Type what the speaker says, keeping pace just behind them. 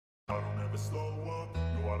never slow up,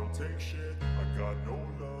 no I don't take shit. I got no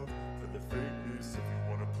love for the fakeness. If you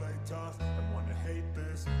wanna play tough and wanna hate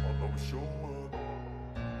this, I'll always show up.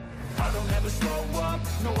 I don't ever slow up,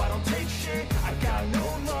 no I don't take shit. I got no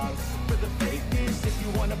love for the fakeness. If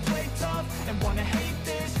you wanna play tough and wanna hate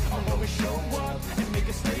this, I'll always show up and make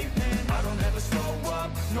a statement. I don't ever slow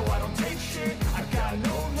up, no I don't take shit. I got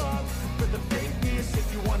no love for the fakeness. If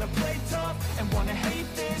you wanna play tough and wanna hate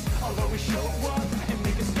this, I'll always show up and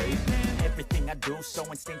make a statement. Everything I do so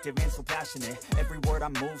instinctive and so passionate. Every word I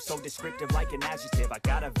move so descriptive like an adjective. I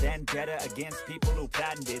got a vendetta against people who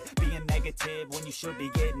patented being negative when you should be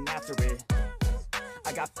getting after it.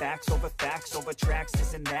 I got facts over tracks,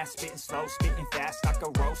 this and that. Spitting slow, spitting fast, I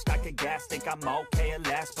could roast, I could gas. Think I'm okay at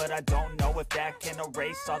last, but I don't know if that can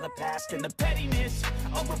erase all the past. And the pettiness,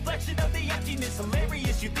 a reflection of the emptiness.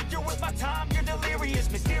 Hilarious, you think you're worth my time, you're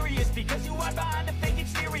delirious. Mysterious, because you hide behind a fake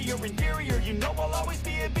exterior. Inferior, you know I'll always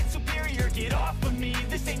be a bit superior. Get off of me,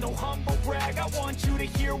 this ain't no humble brag. I want you to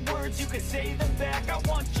hear words, you can say them back. I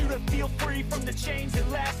want you to feel free from the chains that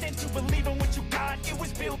last, and to believe in what you got, it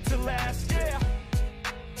was built to last, yeah.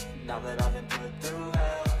 Now that I've been put through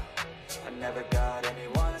hell, I never got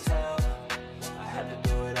anyone's help. I had to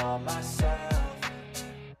do it all myself.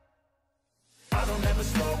 I don't ever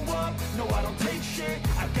slow up, no I don't take shit.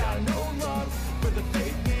 I got no love for the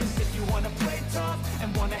fakeness. If you wanna play tough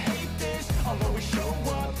and wanna hate this, I'll always show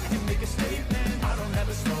up and make a statement. I don't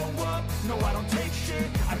ever slow up, no I don't take shit.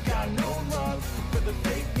 I got no love for the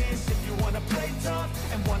fakeness. If you wanna play tough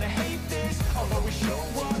and wanna hate this, I'll always show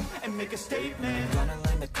up and make a statement. Gonna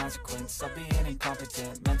learn the consequence of being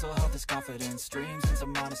incompetent. Mental health is confidence, dreams and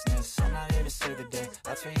some honestness. I'm not here to save the day,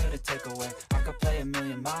 that's for you to take away. I could play a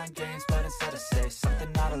million mind games, but instead I say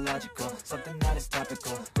something not illogical, something that is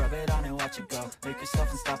topical. Rub it on and watch it go, make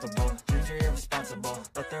yourself unstoppable. Dreams are irresponsible,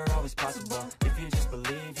 but they're always possible. If you just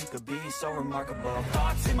believe, you could be so remarkable.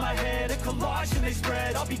 Thoughts in my head, a collage and they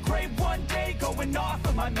spread. I'll be great one day, going off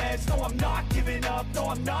of my meds. No, I'm not giving up, no,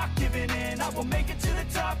 I'm not giving in. I will make it to the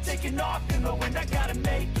top, taking off in the wind. I gotta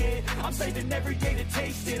make it, I'm saving every day to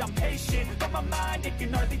taste it. I'm patient, but my mind, it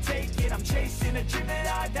can hardly take it. I'm chasing a dream that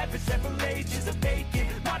I've had for several ages. A vacant,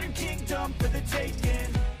 modern kingdom for the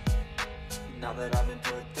taking. Now that I've been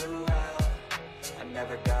put through hell, I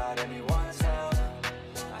never got anyone's help.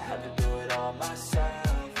 I had to do it all myself.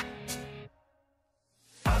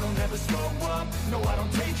 I don't ever slow up, no I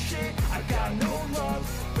don't take shit. I got no love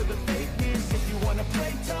for the fakeness. If you wanna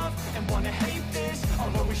play tough and wanna hate this,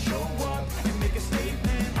 I'll always show up and make a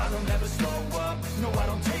statement. I don't ever slow up, no I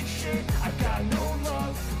don't take shit. I got no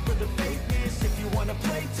love for the fakeness. If you wanna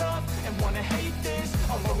play tough and wanna hate this,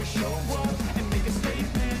 I'll always show up and make a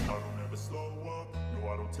statement. I don't ever slow up, no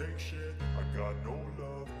I don't take shit. I got no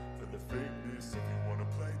love for the fakeness. If you wanna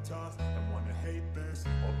play tough and wanna hate this,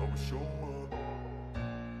 I'll always show up.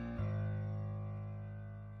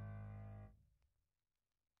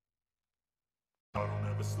 I don't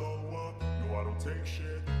ever slow up, no I don't take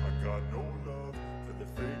shit. I got no love for the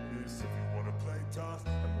fakeness. If you wanna play tough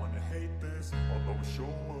and wanna hate this, I'll always show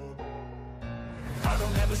up. I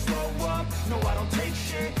don't ever slow up, no I don't take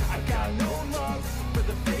shit. I got no love for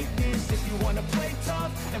the fakeness. If you wanna play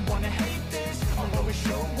tough and wanna hate this, I'll always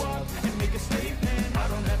show up and make a statement. I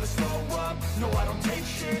don't ever slow up, no I don't take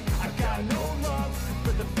shit. I got no love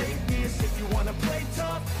for the fakeness. If you wanna play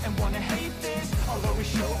tough and wanna hate this, I'll always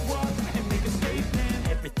show up and make a statement.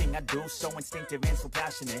 Everything I do so instinctive and so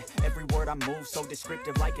passionate. Every word I move so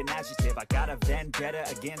descriptive like an adjective. I got a vendetta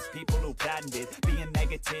against people who patented being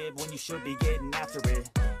negative when you should be getting after it.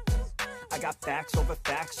 I got facts over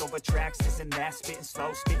tracks, this and that. Spitting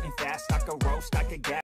slow, spitting fast, I could roast, I could gas.